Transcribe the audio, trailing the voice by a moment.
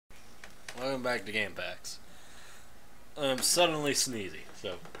Welcome back to Game Packs. I'm suddenly sneezy,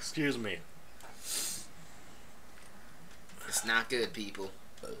 so excuse me. It's not good, people.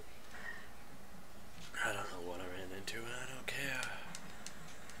 I don't know what I ran into and I don't care.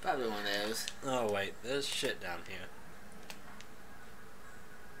 Probably one of those. Oh wait, there's shit down here.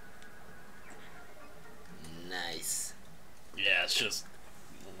 Nice. Yeah, it's just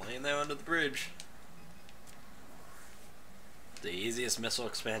laying there under the bridge. The easiest missile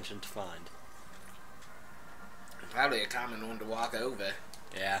expansion to find. Probably a common one to walk over.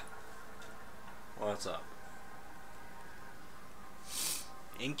 Yeah. What's up?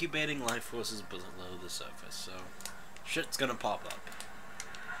 Incubating life forces below the surface, so shit's gonna pop up.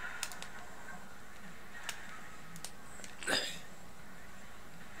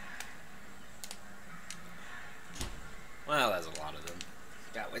 Well, there's a lot of them.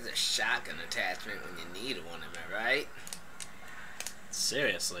 Got with a shotgun attachment when you need one, am I right?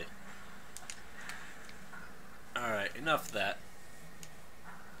 Seriously. Alright, enough of that.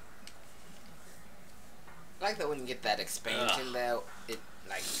 I like that when you get that expansion though, it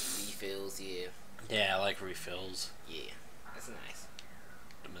like refills you. Yeah, I like refills. Yeah, that's nice.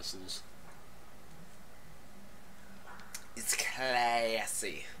 The missiles. It's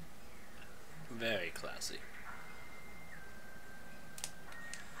classy. Very classy.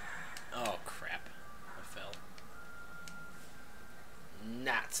 Oh crap. I fell.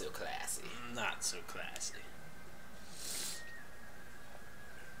 Not so classy. Not so classy.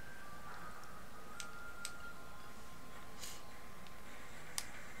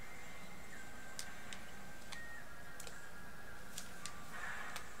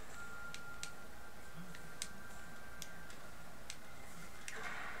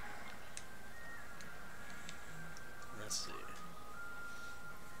 Let's see.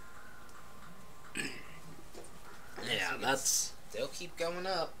 Yeah, that's... They'll keep going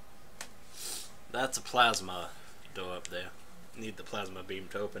up. That's a plasma door up there. Need the plasma beam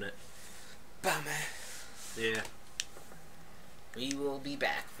to open it. Bummer. Yeah. We will be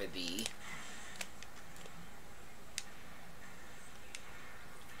back for thee.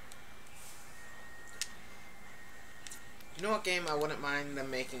 You know what game I wouldn't mind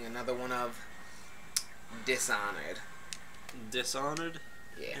them making another one of? Dishonored. Dishonored?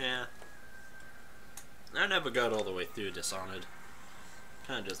 Yeah. Yeah. I never got all the way through Dishonored.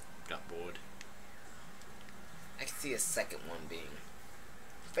 Kinda just got bored. I can see a second one being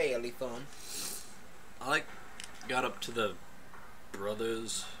fairly fun. I got up to the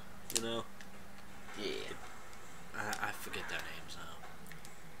brothers, you know? Yeah. I forget their names now.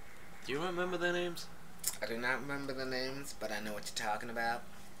 Do you remember their names? I do not remember the names, but I know what you're talking about.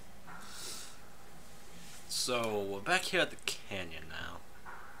 So, we're back here at the canyon now.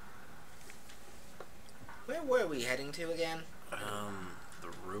 Where were we heading to again? The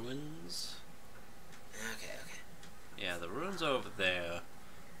ruins? Okay. Yeah, the ruins over there.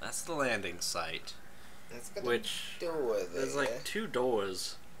 That's the landing site. Let's get Which, the door there. there's like 2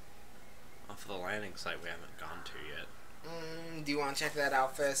 doors off the landing site we haven't gone to yet. Do you want to check that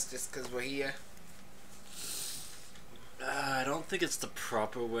out first, just because we're here? I don't think it's the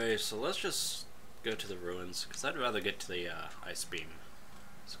proper way, so let's just go to the ruins, because I'd rather get to the ice beam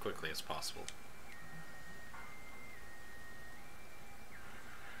as quickly as possible.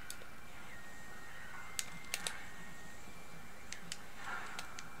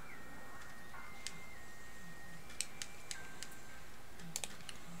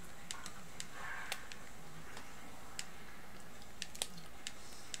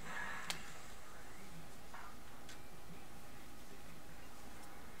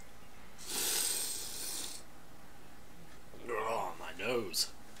 Oh, my nose.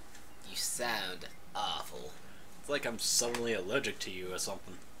 You sound awful. It's like I'm suddenly allergic to you or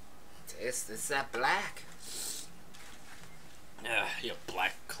something. It's that black. You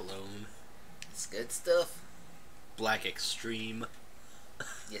black cologne. It's good stuff. Black extreme.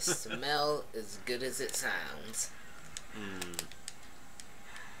 You smell as good as it sounds.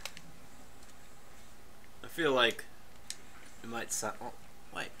 I feel like it might sound... Oh,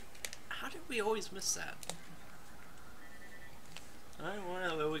 wait. How did we always miss that?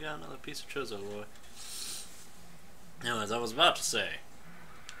 Alright, well, we got another piece of Chozo boy. Anyways, I was about to say,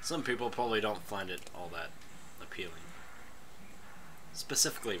 some people probably don't find it all that appealing.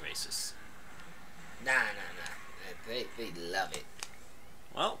 Specifically racist. Nah. They love it.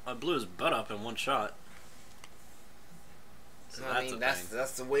 Well, I blew his butt up in one shot. So I mean,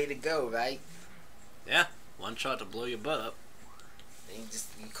 that's the way to go, right? Yeah, one shot to blow your butt up. And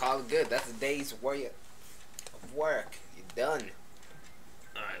you call it good. That's a day's worth of work. You're done.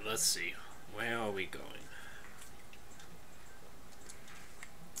 Alright, let's see. Where are we going?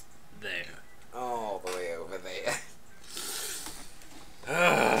 There. All the way over there.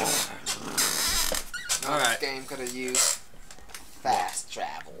 Alright. This game could have used fast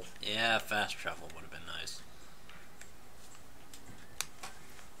travel. Yeah, fast travel would have been nice.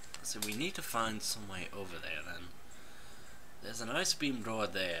 So we need to find some way over there then. There's an ice beam door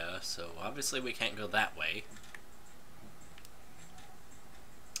there, so obviously we can't go that way.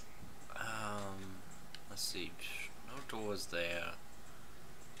 Let's see. No doors there.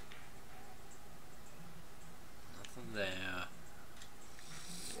 Nothing there.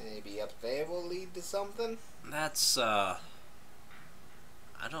 Maybe up there will lead to something? That's I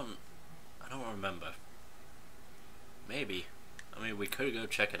don't remember. Maybe. I mean, we could go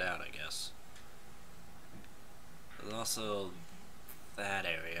check it out, I guess. There's also that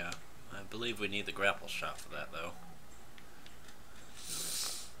area. I believe we need the grapple shot for that, though.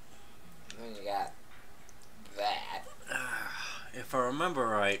 Then you got that. If I remember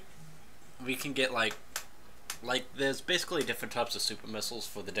right, we can get like there's basically different types of super missiles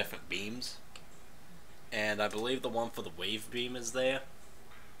for the different beams. And I believe the one for the wave beam is there,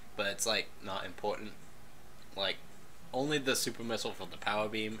 but it's like not important. Like, only the super missile for the power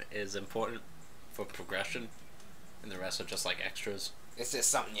beam is important for progression, and the rest are just like extras. It's just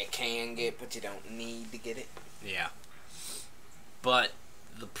something you can get, but you don't need to get it. Yeah. But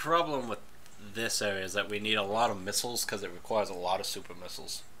the problem with this area is that we need a lot of missiles because it requires a lot of super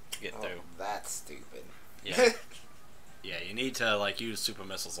missiles to get through. That's stupid. Yeah. Yeah, you need to like use super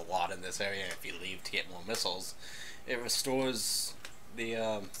missiles a lot in this area. If you leave to get more missiles, it restores the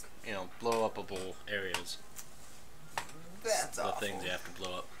you know, blow upable areas. That's the awful. things you have to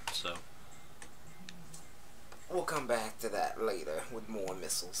blow up. So we'll come back to that later with more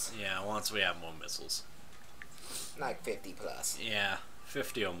missiles. yeah, once we have more missiles. Like 50 plus. Yeah,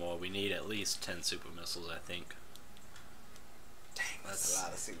 50 or more. We need at least 10 super missiles, I think. Dang, that's a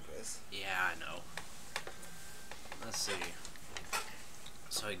lot of supers. Yeah, I know. Let's see.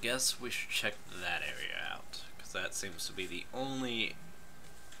 So I guess we should check that area out, because that seems to be the only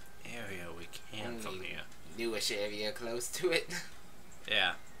area we can from here. Newish area close to it.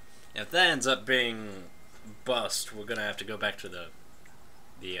 Yeah. If that ends up being bust, we're gonna have to go back to the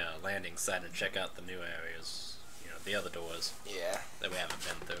landing site and check out the new areas. You know, the other doors. Yeah. That we haven't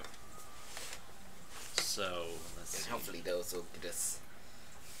been through. So let's see. And hopefully those will get us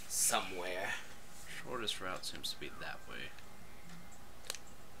somewhere. Shortest route seems to be that way.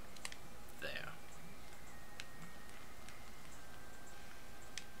 There.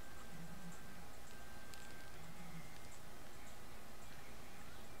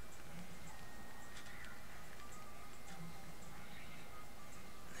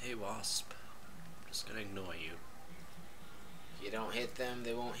 Hey, Wasp. I'm just gonna ignore you. If you don't hit them,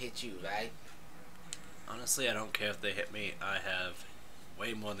 they won't hit you, right? Honestly, I don't care if they hit me. I have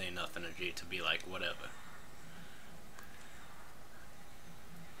way more than enough energy to be like, whatever.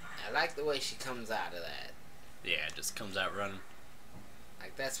 I like the way she comes out of that. Yeah, it just comes out running.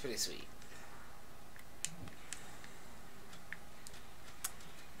 Like, that's pretty sweet.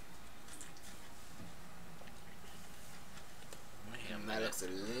 Man, That looks a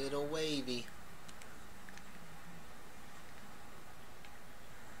little wavy.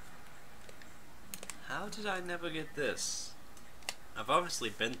 how did I never get this? I've obviously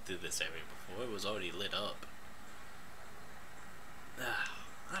been through this area before. It was already lit up.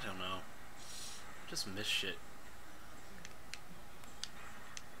 I don't know. Just miss shit.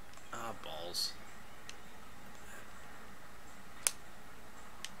 Ah, balls.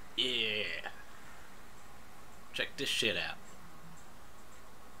 Yeah. Check this shit out.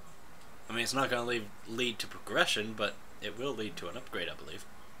 I mean, it's not gonna lead to progression, but it will lead to an upgrade, I believe.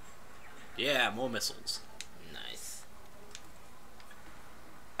 Yeah, more missiles. Nice.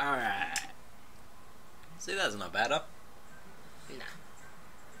 Alright. See, that's not bad, huh? Nah.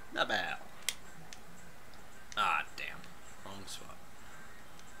 Not bad. Ah, damn. Wrong spot.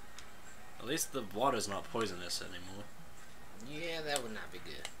 At least the water's not poisonous anymore. Yeah, that would not be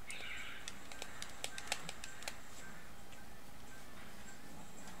good.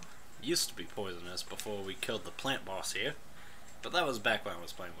 Used to be poisonous before we killed the plant boss here, but that was back when I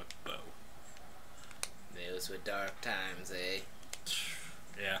was playing with Bo. Those were dark times, eh?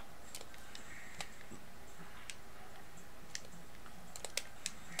 Yeah.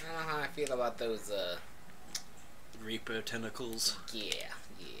 I don't know how I feel about those, Reaper tentacles. yeah.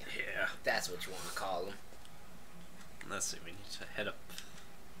 Yeah. That's what you want to call them. Let's see, we need to head up.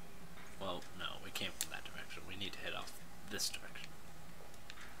 Well, no, we came from that direction. We need to head off this direction.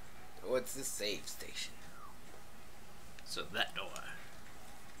 What's the save station? So that door.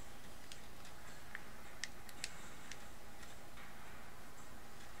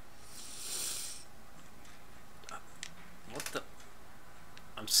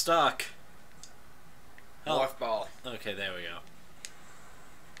 stuck. Morph ball. Okay, there we go.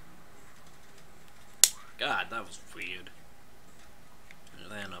 God, that was weird.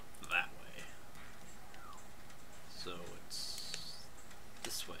 And then up that way. So it's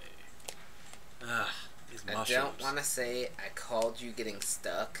this way. These mushrooms. I don't want to say I called you getting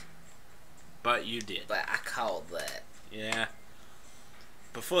stuck. But you did. But I called that. Yeah.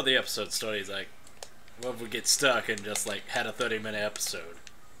 Before the episode started, he's like, what if we get stuck and just like had a 30-minute episode?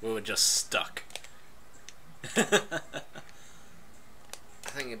 We were just stuck. I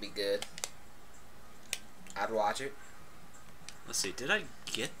think it'd be good. I'd watch it. Let's see, did I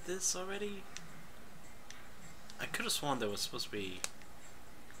get this already? I could have sworn there was supposed to be...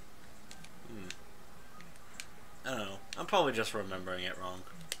 I don't know. I'm probably just remembering it wrong.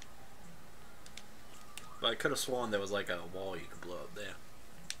 But I could have sworn there was like a wall you could blow up there.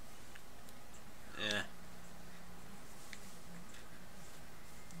 Yeah.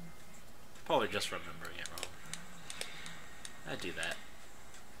 Probably just remembering it wrong. I do that.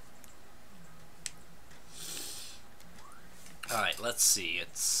 Alright, let's see.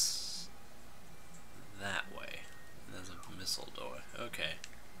 It's that way. There's a missile door. Okay.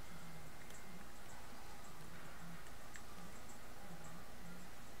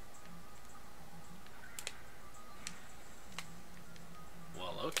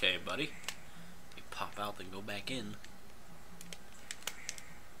 Well, okay, buddy. You pop out, then go back in.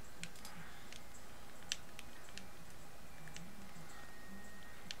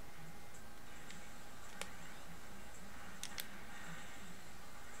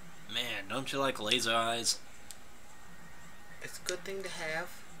 Man, don't you like laser eyes? It's a good thing to have.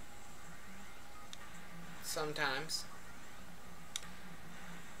 Sometimes.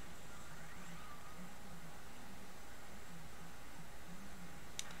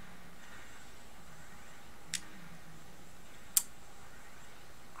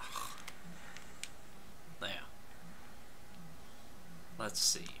 There. Let's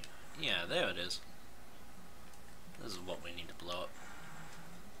see. Yeah, there it is. This is what we need to blow up.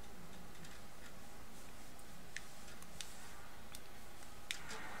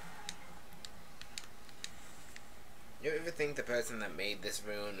 You ever think the person that made this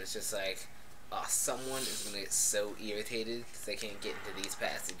rune was just like, oh, someone is gonna get so irritated because they can't get into these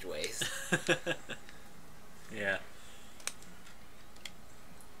passageways? Yeah.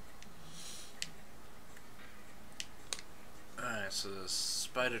 Alright, so there's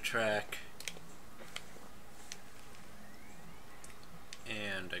spider track.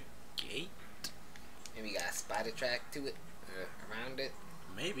 And a gate? Maybe you got a spider track to it? Around it?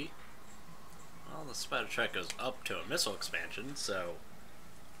 Maybe. Well, the spider track goes up to a missile expansion, so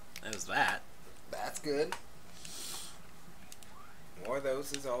there's that. That's good. More of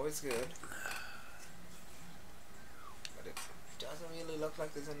those is always good. But it doesn't really look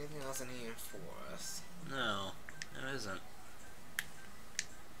like there's anything else in here for us. No, there isn't.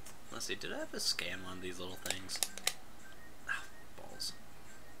 Let's see, did I ever scan one of these little things? Ah, balls.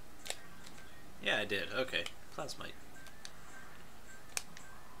 Yeah, I did. Okay, plasmite.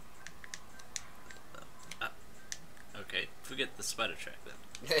 Okay, forget the spider track then.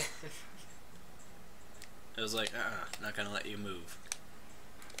 It was like, not gonna let you move.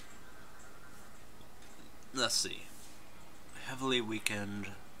 Let's see. Heavily weakened,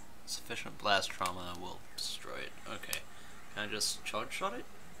 sufficient blast trauma will destroy it. Okay. Can I just charge shot it?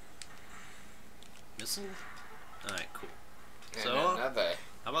 Missile? Alright, cool. And So, another.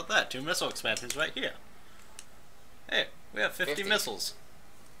 how about that? 2 missile expansions right here. Hey, we have 50 missiles.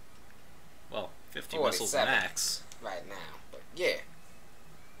 Well, 50 missiles 47. max. Right now, but yeah.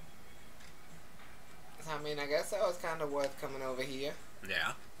 I mean, I guess that was kind of worth coming over here.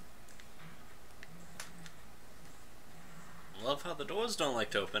 Yeah. Love how the doors don't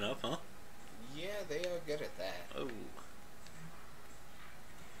like to open up, huh? Yeah, they are good at that. Oh.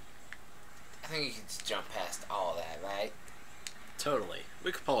 I think you can just jump past all that, right? Totally.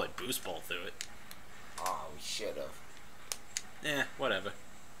 We could probably boost ball through it. Oh, we should have. Eh, whatever.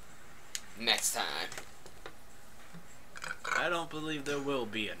 Next time. I don't believe there will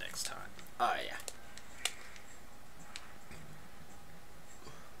be a next time. Oh, yeah.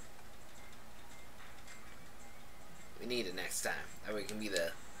 We need it next time. That way we can be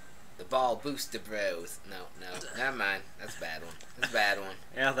the ball booster bros. No, never mind. That's a bad one. That's a bad one.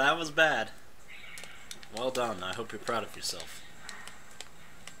 Yeah, that was bad. Well done. I hope you're proud of yourself.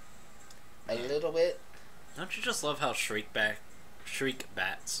 A little bit. Don't you just love how shriek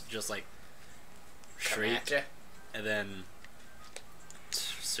bats just like Come at shriek ya. and then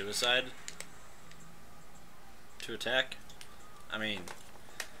suicide to attack? I mean,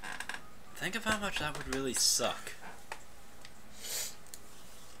 think of how much that would really suck.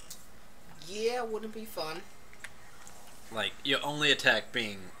 Yeah, wouldn't be fun. Like, your only attack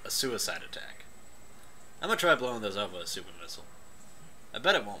being a suicide attack. I'm gonna try blowing those up with a super missile. I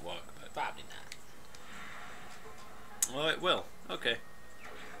bet it won't work, but... Probably not. Well, it will. Okay.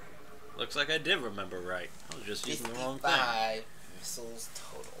 Looks like I did remember right. I was just using the wrong thing. 55 missiles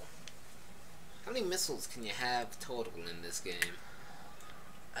total. How many missiles can you have total in this game?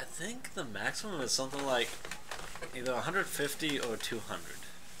 I think the maximum is something like either 150 or 200.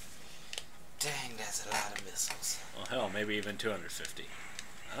 Dang, that's a lot of missiles. Well, hell, maybe even 250.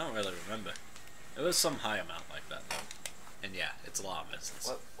 I don't really remember. It was some high amount like that, though. And yeah, it's a lot of missiles.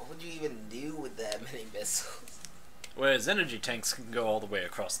 What would you even do with that many missiles? Whereas energy tanks can go all the way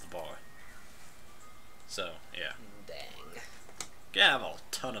across the bar. So, yeah. Dang. You have a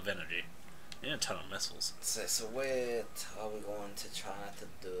ton of energy. And a ton of missiles. So where are we going to try to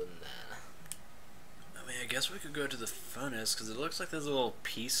do now? I mean, I guess we could go to the furnace, because it looks like there's a little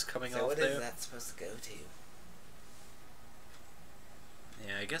piece coming So off there. what is that supposed to go to?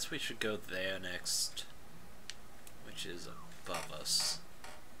 Yeah, I guess we should go there next. Which is above us.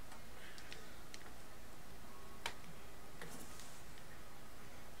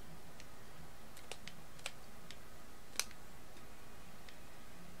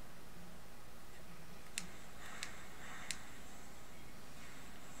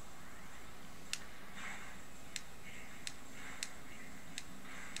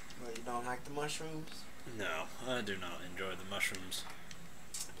 Well, you don't like the mushrooms? No, I do not enjoy the mushrooms.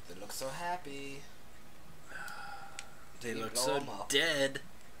 They look so happy. They You look blow so 'em up. dead.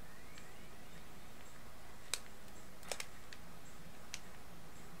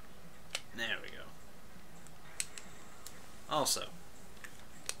 There we go. Also.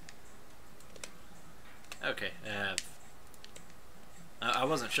 Okay, I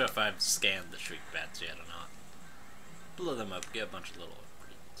wasn't sure if I've scanned the shriek bats yet or not. Blow them up, get a bunch of little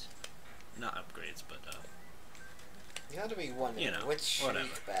upgrades. Not upgrades, but You got to be wondering, you know, which whatever.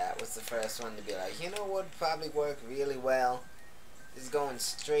 shriek bat was the first one to be like, you know what would probably work really well? Is going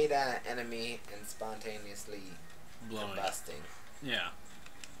straight at an enemy and spontaneously blowing. combusting. Yeah.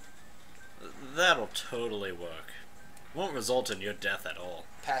 That'll totally work. Won't result in your death at all.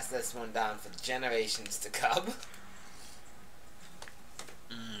 Pass this one down for generations to come.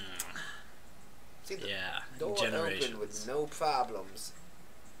 See, the Yeah, door generations. opened with no problems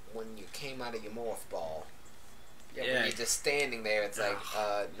when you came out of your morph ball. Yeah, Yeah. when you're just standing there, it's like,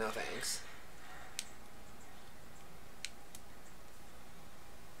 no thanks.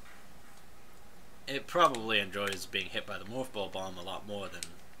 It probably enjoys being hit by the morph ball bomb a lot more than...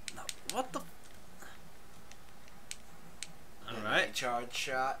 No, what the... Alright. Charge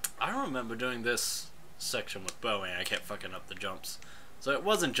shot. I remember doing this section with Bowie and I kept fucking up the jumps. So it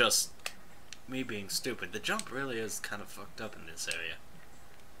wasn't just me being stupid. The jump really is kind of fucked up in this area.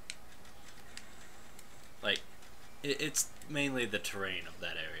 Like, it's mainly the terrain of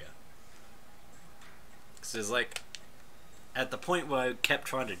that area. Because it's like, at the point where I kept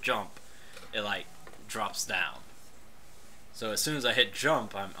trying to jump, it like drops down. So as soon as I hit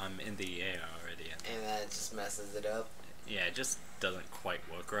jump, I'm in the air already. And that just messes it up. Yeah, it just doesn't quite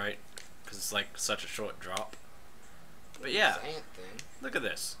work right. Because it's like such a short drop. But yeah, This ant thing. look at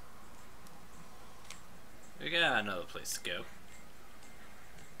this. We got another place to go.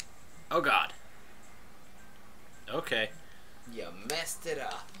 Oh god. Okay. You messed it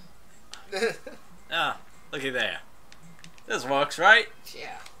up. Ah, looky there. This works, right?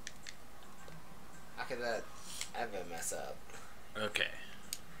 Yeah. How could that ever mess up? Okay.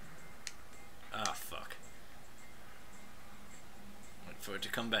 Ah, fuck. Wait for it to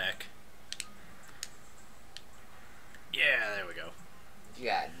come back. Yeah, there we go. You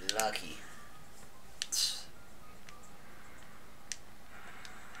got lucky.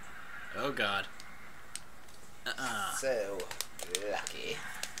 Oh god. So lucky.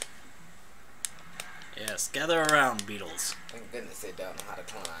 Yes, gather around, beetles. Thank goodness they don't know how to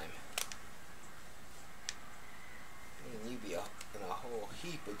climb. And you be in a whole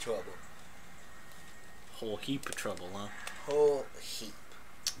heap of trouble. Whole heap of trouble, huh? Whole heap.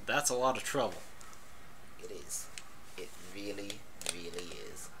 That's a lot of trouble. It is. It really, really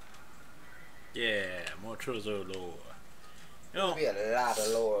is. Yeah, more trouble lore. You There'll know, be a lot of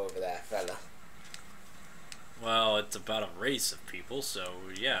lore over that fella. well, it's about a race of people, so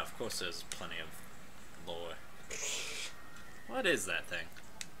yeah, of course there's plenty of lore. What is that thing?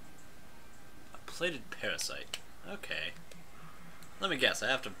 A plated parasite. Okay. Let me guess, I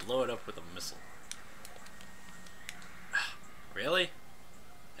have to blow it up with a missile. Really?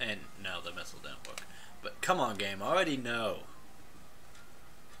 And no, the missile didn't work. But come on, game, I already know.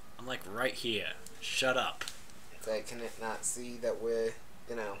 I'm like right here. Shut up. It's like, can it not see that we're,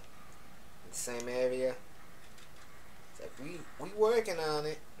 Same area. It's like we working on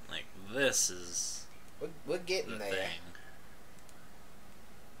it. Like, this is We're getting the there.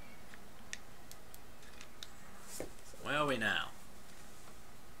 thing. Where are we now?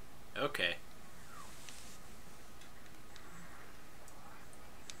 Okay.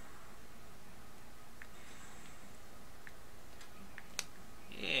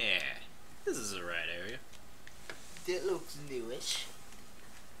 Yeah. This is the right area. It looks newish.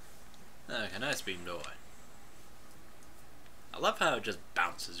 Okay, nice beam door. I love how it just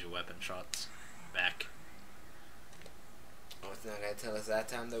bounces your weapon shots back. Oh, it's not gonna tell us that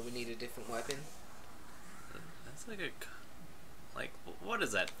time that we need a different weapon? That's like a... Like, what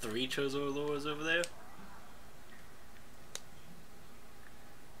is that? 3 Chozo lures over there?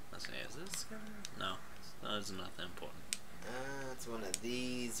 Let's see, is this... No. No, it's nothing important. Ah, it's one of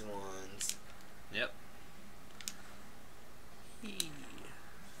these ones. Yep.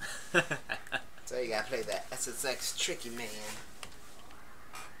 So you gotta play that SSX Tricky Man.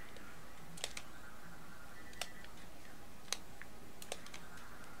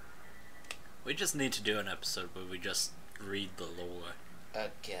 We just need to do an episode where we just read the lore. Oh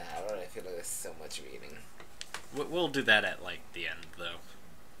god, I feel like there's so much reading. We'll do that at, like, the end, though.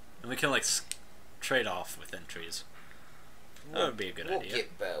 And we can, like, trade off with entries. That would be a good idea. We'll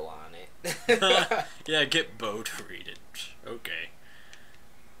get Bo on it. Yeah, get Bo to read it. Okay.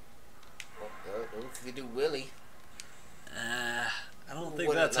 What we do Willie? I don't think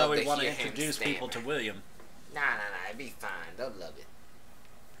Wouldn't that's how love we to want to hear him introduce people to stammer. William. Nah, it'd be fine. They'll love it.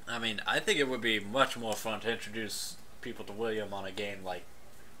 I mean, I think it would be much more fun to introduce people to William on a game like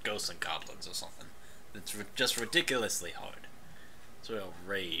Ghosts and Goblins or something. It's just ridiculously hard. It's real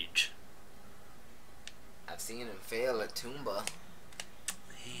rage. I've seen him fail at Toomba.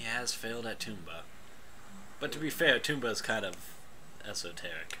 He has failed at Toomba. But to be fair, Toomba is kind of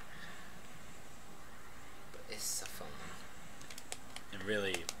esoteric But it's so fun. and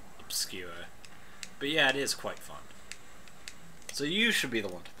really obscure. But yeah, it is quite fun. So you should be the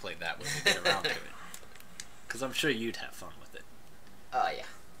one to play that when we get around to it. Because I'm sure you'd have fun with it. Oh yeah.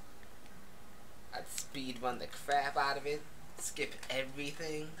 I'd speed run the crap out of it. Skip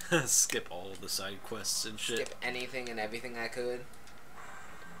everything. Skip all the side quests and shit. Skip anything and everything I could.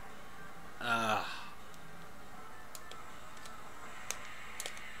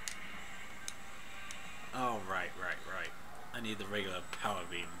 Oh, right. I need the regular power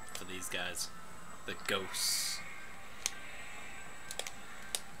beam for these guys. The ghosts.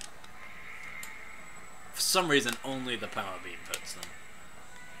 For some reason, only the power beam hurts them.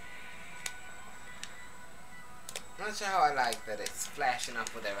 I'm not sure how I like that it's flashing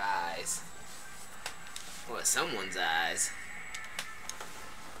up with their eyes. Or someone's eyes.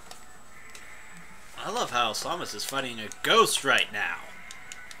 I love how Samus is fighting a ghost right now.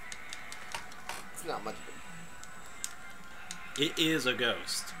 It's not much. It is a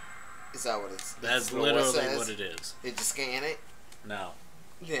ghost. Is that what it's? That's what literally says? what it is. Did you scan it? No.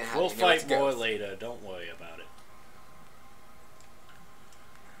 Yeah. How We'll do you know it's fight a more ghost? later. Don't worry about it.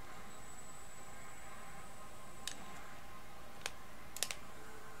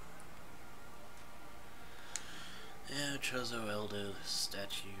 Yeah, Chozo Elder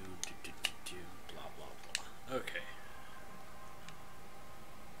statue. Blah blah blah. Okay.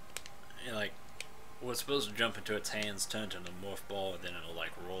 Yeah, like we're supposed to jump into its hands, turn it into a morph ball, and then it'll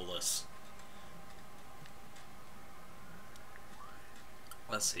like roll us.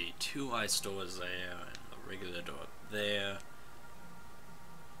 Let's see, 2 ice stores there, and the regular door up there.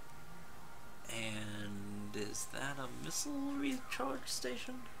 And is that a missile recharge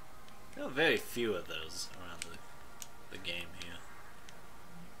station? There are very few of those around the game here.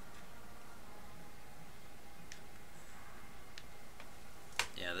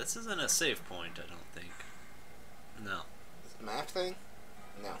 Yeah, this isn't a save point, I don't think. No. Is it a map thing?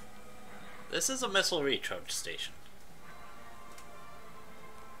 No. This is a missile recharge station.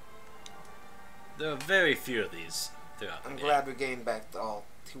 There are very few of these throughout the I'm game. glad we gained back all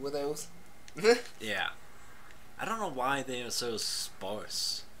 2 of those. Yeah. I don't know why they are so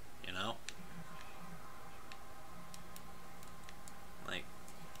sparse, you know? Like,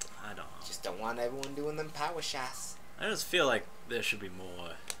 I don't know. Just don't want everyone doing them power shots. I just feel like there should be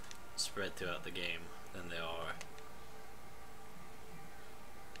more spread throughout the game than there are.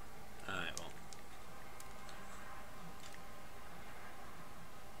 Alright, well.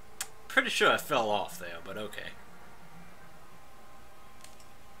 Pretty sure I fell off there, but okay.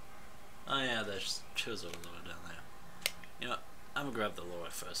 Oh yeah, there's Chozo lure down there. You know, I'm gonna grab the lure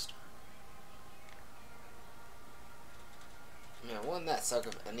first. Man, wouldn't that suck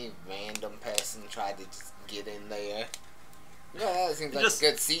if any random person tried to just get in there? Yeah, that seems like a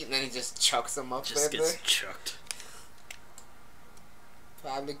good seat, and then he just chucks him up just there. Gets chucked.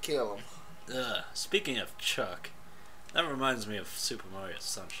 Probably kill him. Speaking of Chuck, that reminds me of Super Mario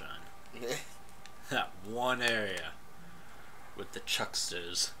Sunshine. That one area with the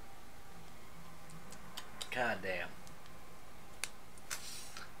Chucksters. God damn.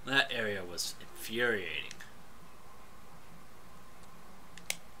 That area was infuriating.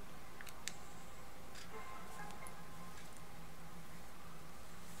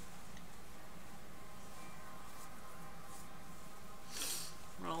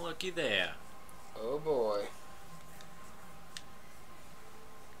 Well, looky there. Oh boy.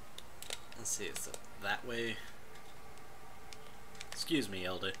 Let's see, it's that way. Excuse me,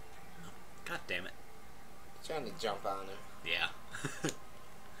 Elder. Oh, God damn it. Trying to jump on him. Yeah.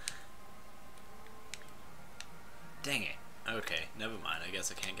 Dang it. Okay, never mind. I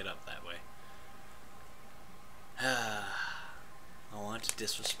guess I can't get up that way. I want to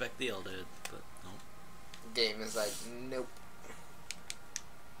disrespect the Elder, but no. Game is like, nope.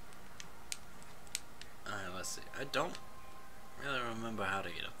 Alright, let's see. I don't really remember how to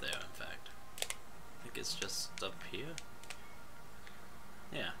get up there, in fact. I think it's just up here.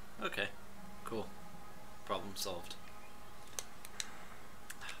 Yeah, okay. Cool. Problem solved.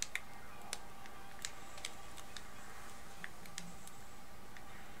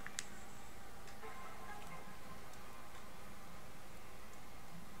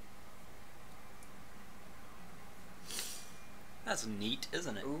 That's neat,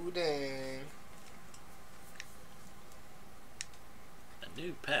 isn't it? Ooh, dang. A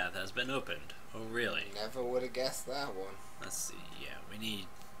new path has been opened. Oh, really? Never would have guessed that one. Let's see. Yeah, we need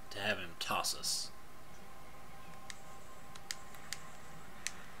to have him toss us.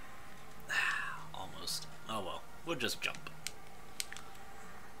 Almost. Oh well. We'll just jump.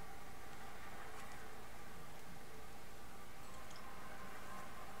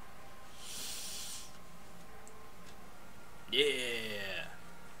 Yeah.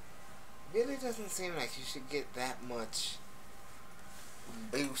 Really doesn't seem like you should get that much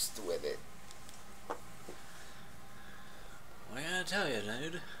boost with it. What I gotta tell you,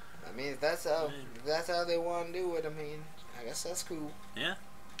 dude? I mean, if that's how they want to do it, I mean, I guess that's cool. Yeah.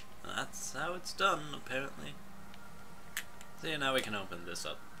 That's how it's done, apparently. See, now we can open this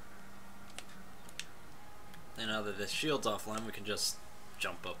up. And now that the shield's offline, we can just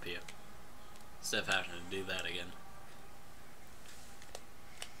jump up here. Instead of having to do that again.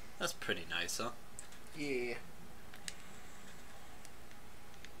 That's pretty nice, huh? Yeah.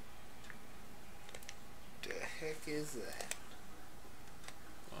 The heck is that?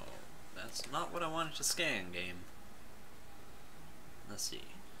 Oh, that's not what I wanted to scan, game. Let's see.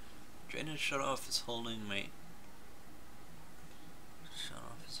 Drainage shut-off is holding, mate.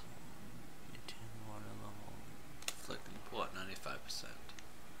 Shut-off is holding. Maintain water level. Reflecting port 95%.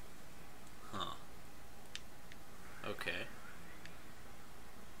 Huh. Okay.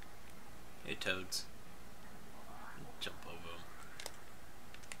 Hey, toads. Jump over them.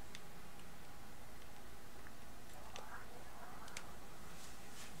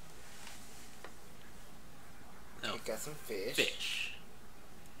 No. You got some fish. Fish.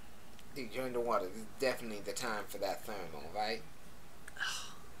 Dude, you're in the water. This is definitely the time for that thermal, right?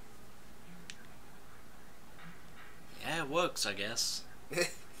 Yeah, it works, I guess. Get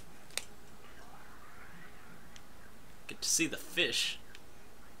to see the fish.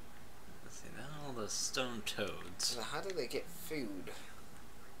 Let's see, then all the stone toads. So how do they get food?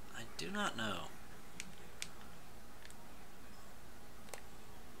 I do not know.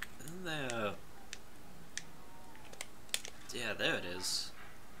 Isn't there... Yeah, there it is.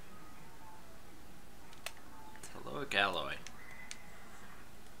 Heroic alloy.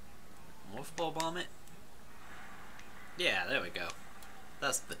 Morph ball bomb it? Yeah, there we go.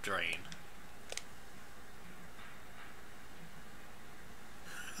 That's the drain.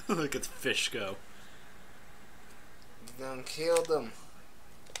 Look at the fish go. You done killed them.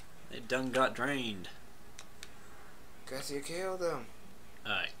 They done got drained. Guess you killed them.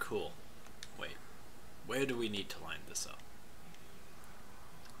 Alright, cool. Wait. Where do we need to line this up?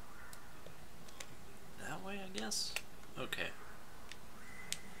 That way, I guess? Okay.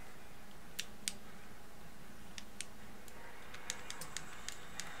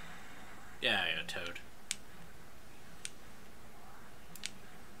 Yeah, I got a toad.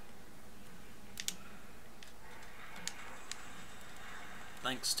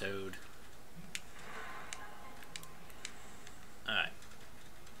 Thanks, Toad. Alright.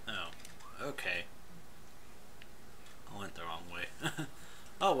 Oh. Okay. I went the wrong way.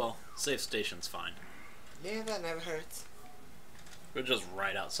 Oh well, safe station's fine. Yeah, that never hurts. We're just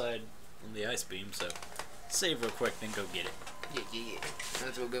right outside on the ice beam, so save real quick, then go get it. Yeah.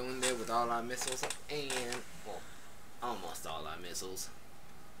 Let's go in there with all our missiles and, well, almost all our missiles.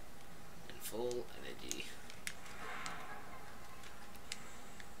 And full energy.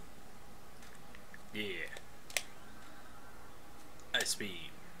 Yeah. Ice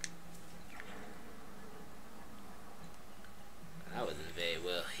beam. That wasn't very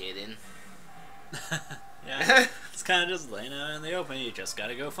well hidden. Yeah. It's kind of just laying out in the open. You just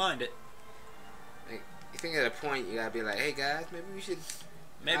gotta go find it. Like, you think at a point you gotta be like, hey guys, maybe we should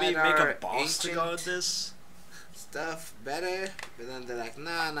Maybe hide make our a boss to guard this. stuff better. But then they're like,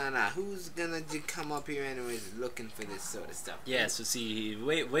 nah. Who's gonna come up here anyways looking for this sort of stuff? Yeah, so see,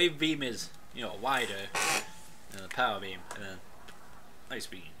 wave beam is, wider than the power beam, and then ice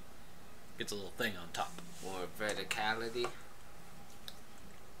beam gets a little thing on top. More verticality.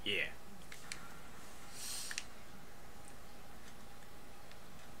 Yeah.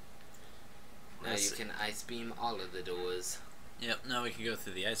 Now you can ice beam all of the doors. Yep, now we can go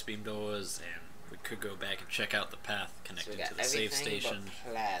through the ice beam doors, and we could go back and check out the path connecting to the save station.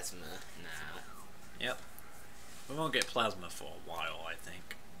 But plasma now. Yep. We won't get plasma for a while, I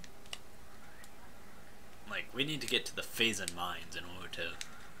think. Like, we need to get to the Phazon mines in order to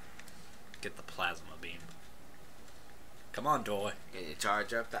get the plasma beam. Come on, door. Can you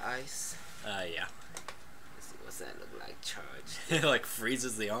charge up the ice? Yeah. Let's see, what's that look like charged? It, like,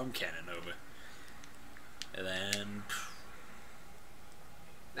 freezes the arm cannon over. And then...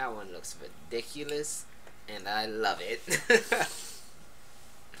 That one looks ridiculous, and I love it.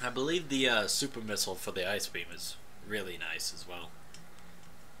 I believe the super missile for the ice beam is really nice as well.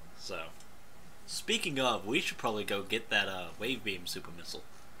 So, speaking of, we should probably go get that wave beam super missile.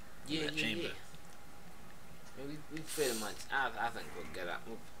 Yeah. Chamber. We pretty much. I think we'll get out.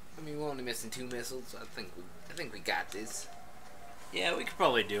 I mean, we're only missing 2 missiles. So I think we got this. Yeah, we could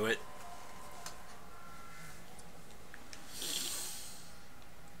probably do it.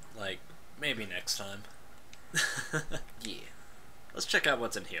 Like, maybe next time. Yeah. Let's check out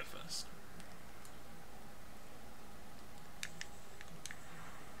what's in here first.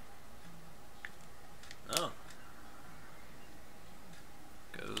 Oh.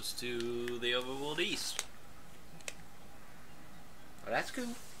 Goes to the overworld east. Well, that's cool.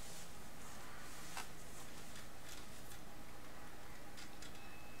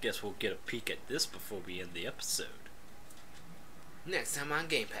 Guess we'll get a peek at this before we end the episode. Next time on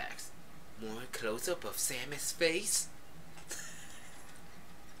Game Packs, more close-up of Samus' face.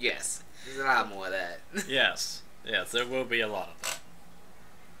 Yes, there's a lot more of that. Yes, there will be a lot of that.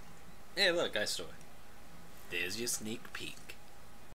 Hey, look, Ice Story. There's your sneak peek.